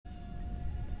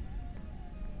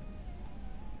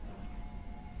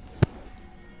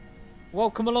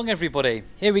Welcome along everybody.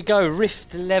 Here we go,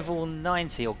 Rift level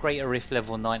 90, or Greater Rift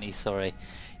level 90, sorry.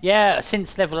 Yeah,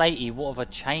 since level 80, what have I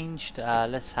changed?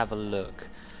 Let's have a look.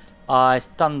 I've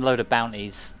done a load of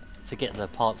bounties to get the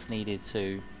parts needed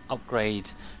to upgrade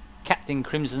Captain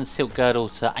Crimson Silk Girdle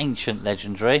to Ancient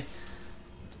Legendary.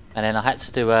 And then I had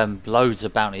to do loads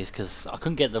of bounties because I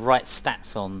couldn't get the right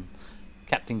stats on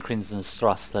Captain Crimson's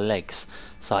Thrust, the legs.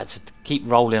 So I had to keep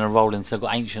rolling and rolling until I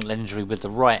got Ancient Legendary with the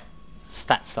right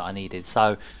stats that I needed.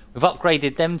 So we've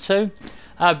upgraded them too.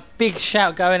 A big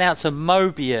shout going out to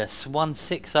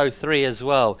Mobius1603 as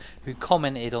well, who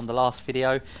commented on the last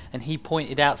video, and he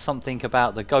pointed out something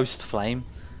about the Ghost Flame,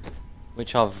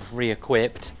 which I've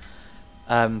re-equipped,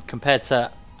 compared to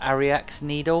Ariak's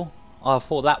Needle. I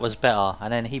thought that was better,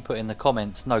 and then he put in the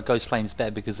comments, no, Ghost Flame's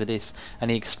better because of this, and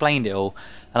he explained it all.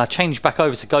 And I changed back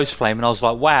over to Ghost Flame and I was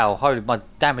like, wow, holy, my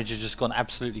damage has just gone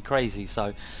absolutely crazy.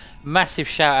 So massive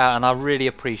shout out, and I really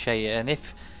appreciate it. And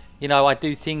if, you know, I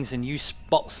do things and you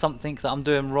spot something that I'm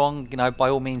doing wrong, you know, by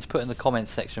all means put in the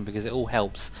comments section, because it all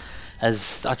helps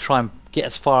as I try and get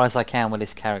as far as I can with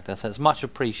this character. So it's much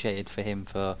appreciated for him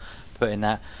for putting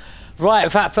that. Right,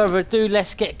 without further ado,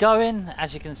 let's get going.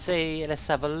 As you can see, let's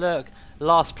have a look.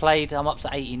 Last played, I'm up to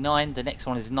 89. The next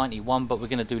one is 91, but we're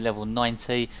going to do level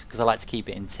 90 because I like to keep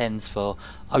it in 10s for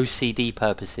OCD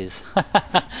purposes.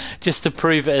 Just to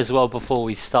prove it as well before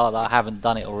we start that I haven't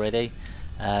done it already.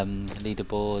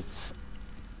 Leaderboards.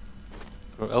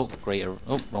 Oh,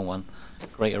 wrong one.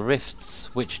 Greater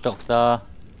Rifts, Witch Doctor.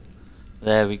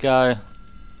 There we go.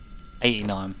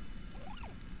 89.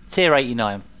 Tier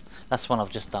 89. That's one I've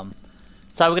just done.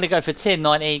 So we're going to go for tier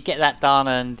 90, get that done,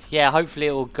 and yeah, hopefully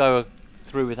it will go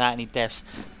through without any deaths.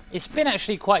 It's been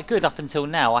actually quite good up until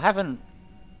now. I haven't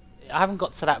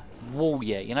got to that wall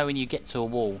yet. You know, when you get to a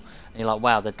wall and you're like,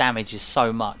 wow, the damage is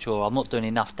so much, or I'm not doing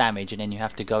enough damage, and then you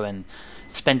have to go and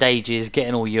spend ages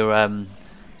getting all your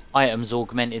items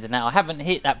augmented and that. I haven't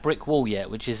hit that brick wall yet,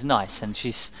 which is nice, and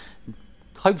she's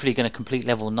hopefully going to complete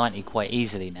level 90 quite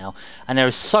easily now. And there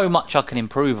is so much I can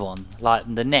improve on,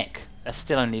 like the neck. That's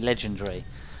still only legendary.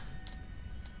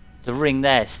 The ring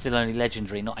there is still only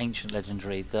legendary, not ancient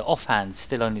legendary. The offhand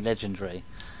still only legendary.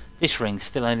 This ring's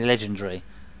still only legendary.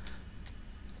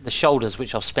 The shoulders,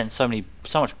 which I've spent so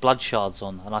much blood shards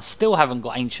on, and I still haven't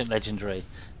got ancient legendary.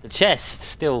 The chest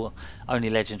still only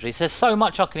legendary. So there's so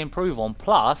much I can improve on.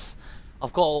 Plus,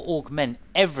 I've got to augment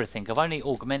everything. I've only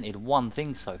augmented one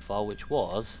thing so far, which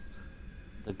was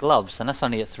the gloves, and that's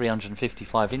only at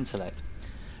 355 intellect.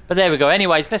 But there we go.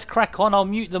 Anyways, let's crack on. I'll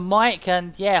mute the mic,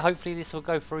 and yeah, hopefully this will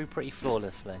go through pretty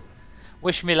flawlessly.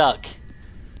 Wish me luck.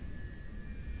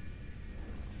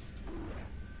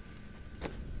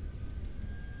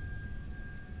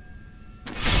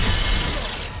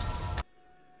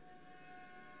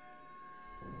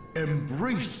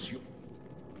 Embrace you.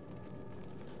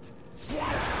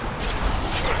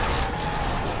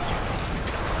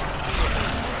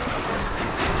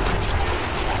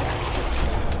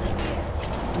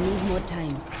 Need more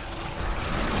time.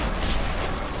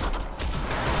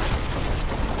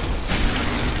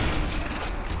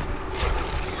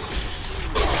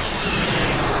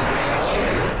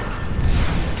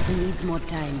 Needs more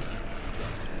time.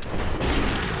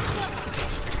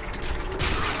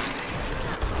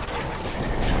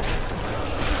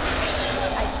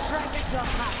 I strike at your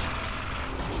heart.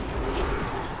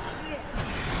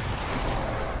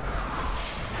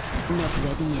 Not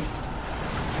ready yet.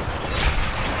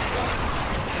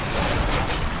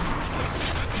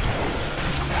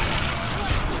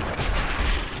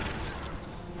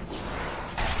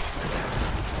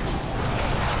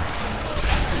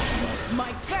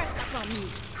 My curse upon me.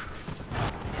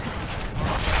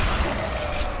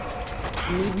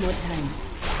 Need more time.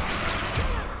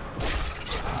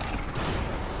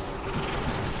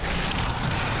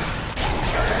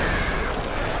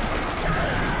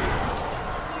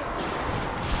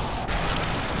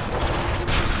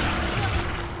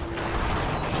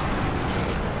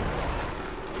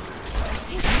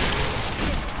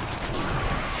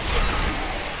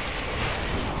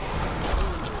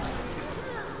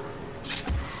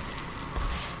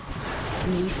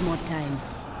 Needs more time.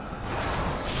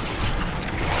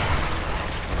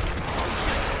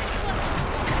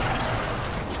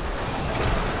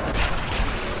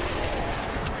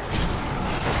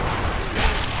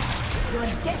 Your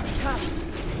death comes.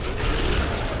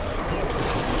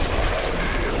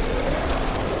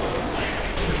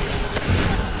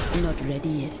 Not ready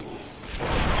yet.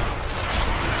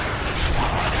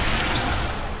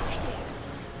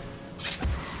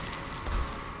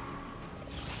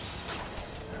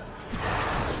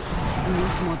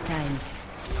 Needs more time.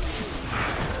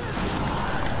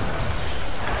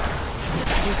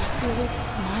 The spirits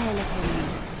smile upon me.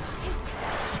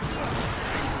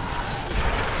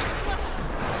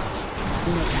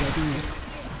 Not ready yet.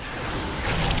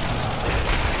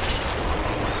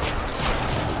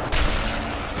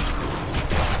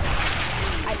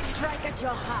 I strike at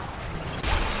your heart.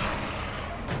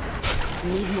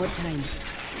 Need more time.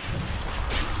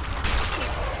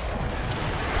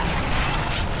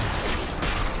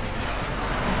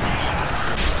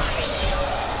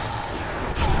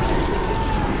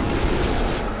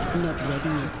 Not ready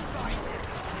yet.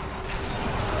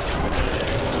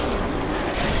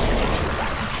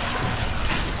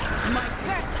 My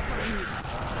curse upon you.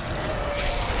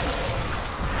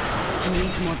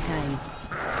 Needs more time.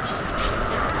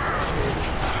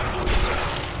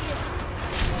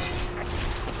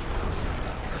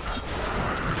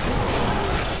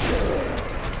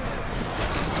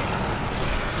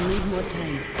 Need more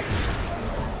time.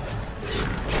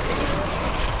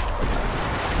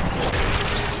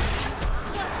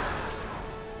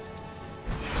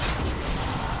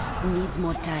 Needs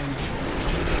more time.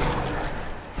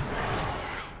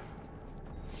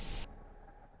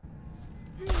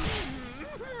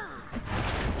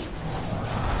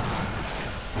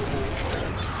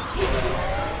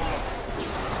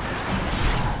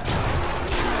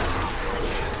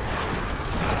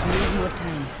 Need more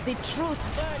time. The truth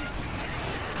burns.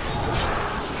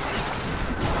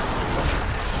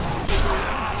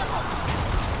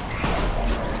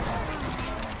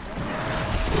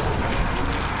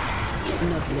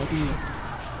 Not ready yet.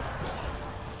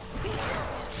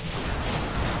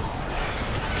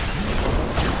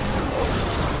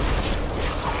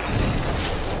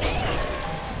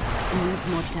 Needs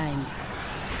more time.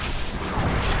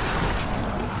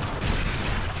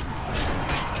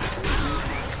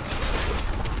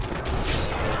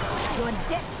 Your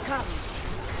death comes.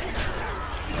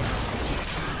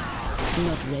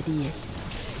 Not ready yet.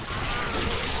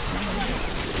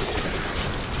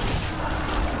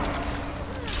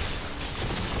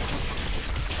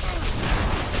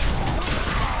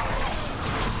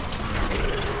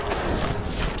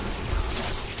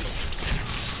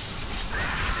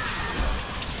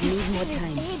 Need more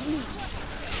time. Aid me.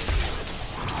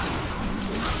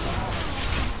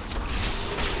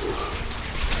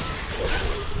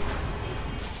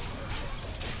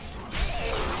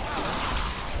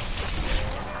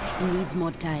 Needs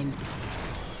more time.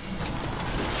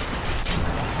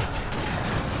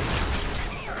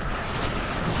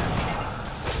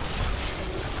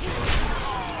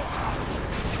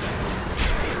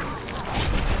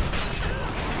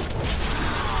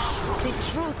 The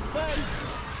truth burns.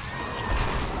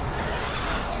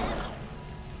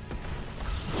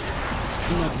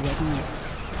 Not ready yet.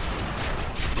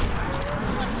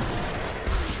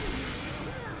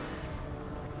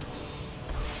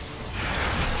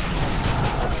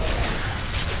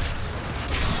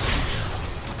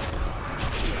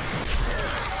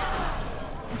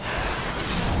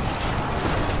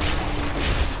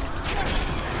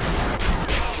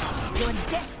 Your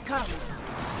death comes.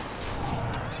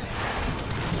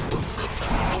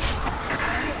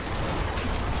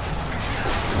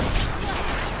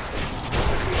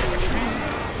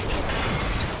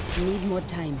 Need more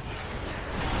time.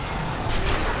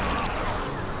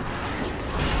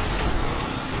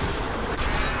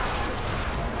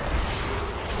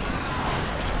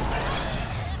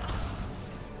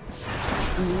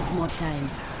 Needs more time.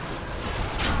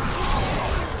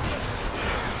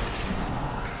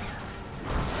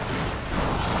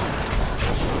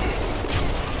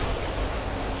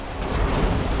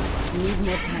 Need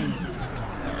more time.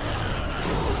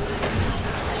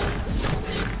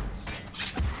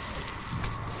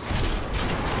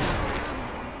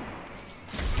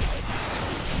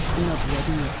 Not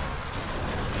ready yet.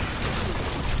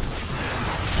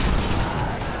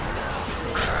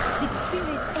 The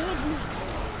spirits aid me.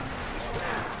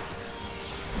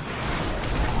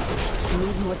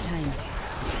 Need more time.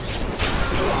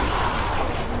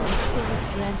 The spirits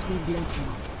grant me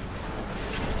blessings.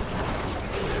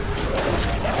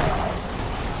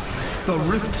 The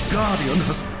Rift Guardian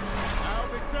has... I'll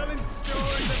be telling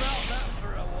stories about that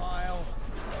for a while.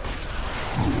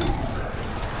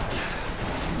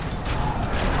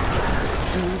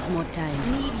 Needs more time.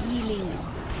 Need healing.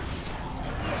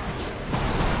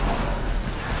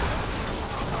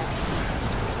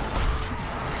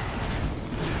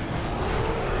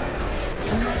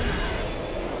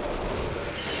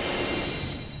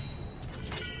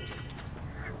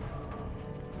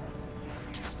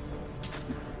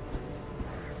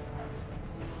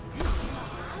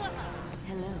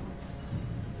 Hello.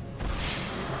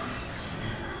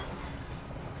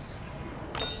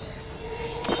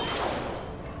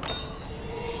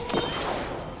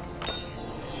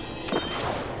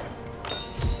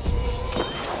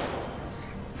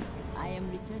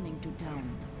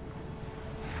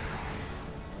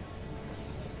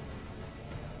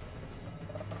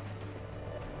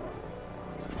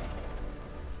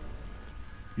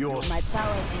 Yours. My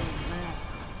power grows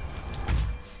vast.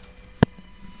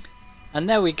 And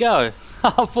there we go. I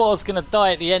thought I was going to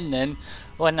die at the end then.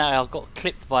 Well, no, I got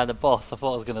clipped by the boss. I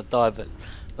thought I was going to die, but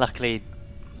luckily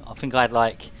I think I had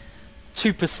like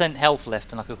 2% health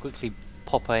left and I could quickly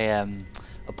pop a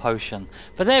potion.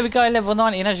 But there we go, level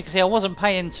 90, and as you can see I wasn't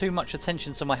paying too much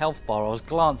attention to my health bar. I was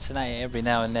glancing at it every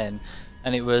now and then,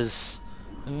 and it was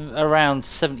around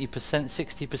 70%,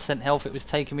 60% health it was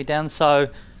taking me down. So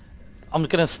I'm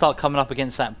going to start coming up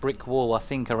against that brick wall, I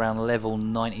think around level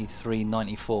 93,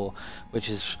 94, which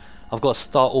is, I've got to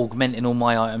start augmenting all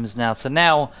my items now. So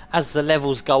now, as the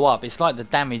levels go up, it's like the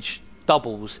damage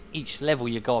doubles. Each level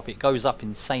you go up, it goes up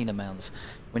insane amounts.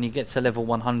 When you get to level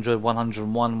 100,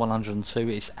 101, 102,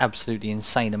 it's absolutely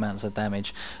insane amounts of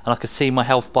damage. And I could see my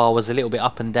health bar was a little bit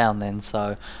up and down then,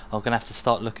 so I'm going to have to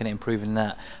start looking at improving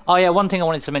that. Oh yeah, one thing I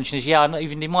wanted to mention is, yeah,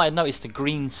 you might have noticed a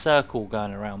green circle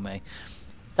going around me.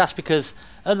 That's because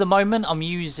at the moment I'm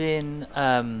using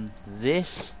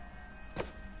this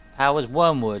powers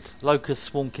Wormwood. Locust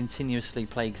Swarm continuously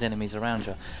plagues enemies around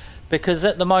you. Because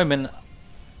at the moment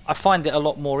I find it a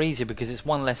lot more easier because it's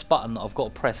one less button that I've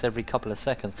got to press every couple of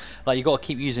seconds. Like, you've got to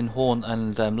keep using Haunt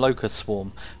and Locust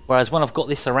Swarm. Whereas when I've got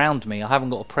this around me, I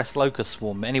haven't got to press Locust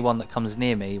Swarm. Anyone that comes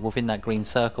near me within that green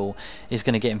circle is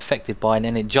going to get infected by it, and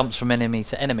then it jumps from enemy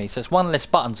to enemy. So it's one less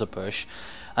button to push.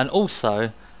 And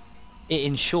also, it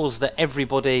ensures that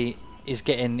everybody is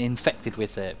getting infected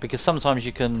with it. Because sometimes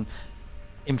you can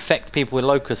infect people with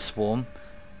Locust Swarm,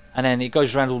 and then it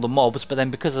goes around all the mobs, but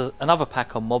then because another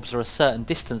pack of mobs are a certain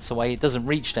distance away, it doesn't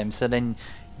reach them, so then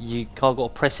you can't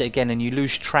got to press it again, and you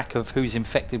lose track of who's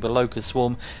infected with Locust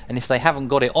Swarm. And if they haven't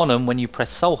got it on them when you press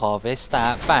Soul Harvest,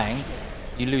 that bang,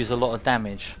 you lose a lot of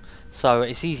damage. So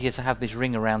it's easier to have this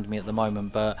ring around me at the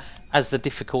moment, but as the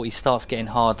difficulty starts getting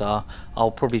harder,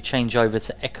 I'll probably change over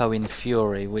to Echoing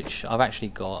Fury, which I've actually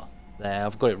got there.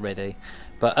 I've got it ready,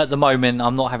 but at the moment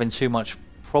I'm not having too much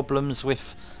problems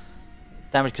with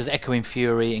damage because Echoing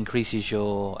Fury increases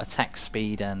your attack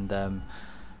speed and I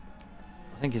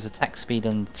think it's attack speed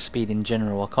and speed in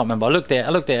general. I can't remember. I looked at it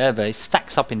earlier. It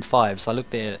stacks up in 5, so I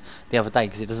looked at it the other day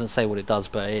because it doesn't say what it does,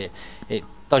 but it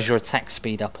does your attack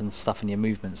speed up and stuff and your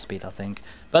movement speed, I think.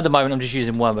 But at the moment I'm just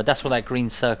using Wormwood. That's what that green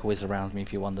circle is around me,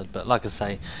 if you wondered. But like I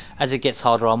say, as it gets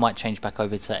harder I might change back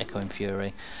over to Echoing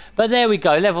Fury. But there we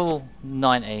go, level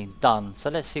 90 done. So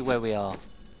let's see where we are.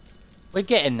 We're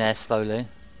getting there slowly.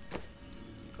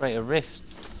 Greater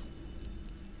Rifts,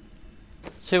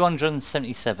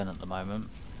 277 at the moment.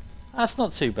 That's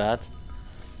not too bad.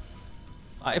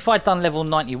 If I'd done level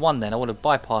 91 then I would have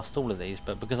bypassed all of these,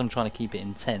 but because I'm trying to keep it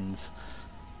in 10s,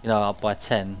 you know, up by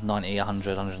 10, 90,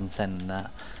 100, 110 and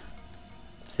that.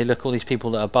 See, look, all these people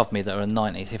that are above me that are in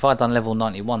 90s. If I'd done level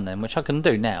 91 then, which I can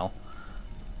do now,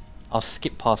 I'll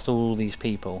skip past all these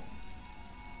people.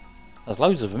 There's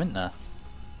loads of them, isn't there?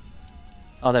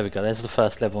 Oh, there we go, there's the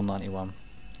first level 91.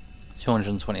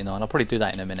 229. I'll probably do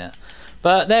that in a minute.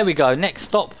 But there we go. Next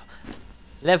stop,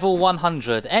 level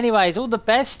 100. Anyways, all the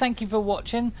best. Thank you for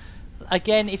watching.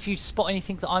 Again, if you spot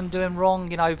anything that I'm doing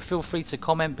wrong, you know, feel free to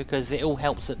comment because it all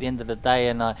helps at the end of the day.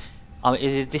 And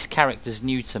this character's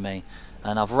new to me,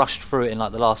 and I've rushed through it in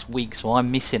like the last week, so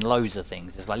I'm missing loads of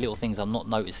things. There's like little things I'm not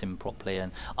noticing properly,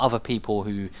 and other people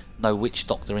who know Witch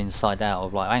Doctor inside out are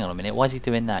like, hang on a minute, why is he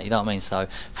doing that? You know what I mean? So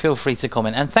feel free to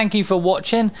comment. And thank you for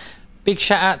watching. Big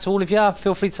shout out to all of you.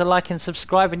 Feel free to like and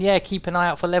subscribe, and yeah, keep an eye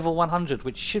out for level 100,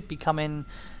 which should be coming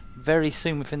very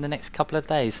soon within the next couple of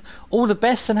days. All the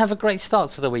best and have a great start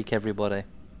to the week, everybody.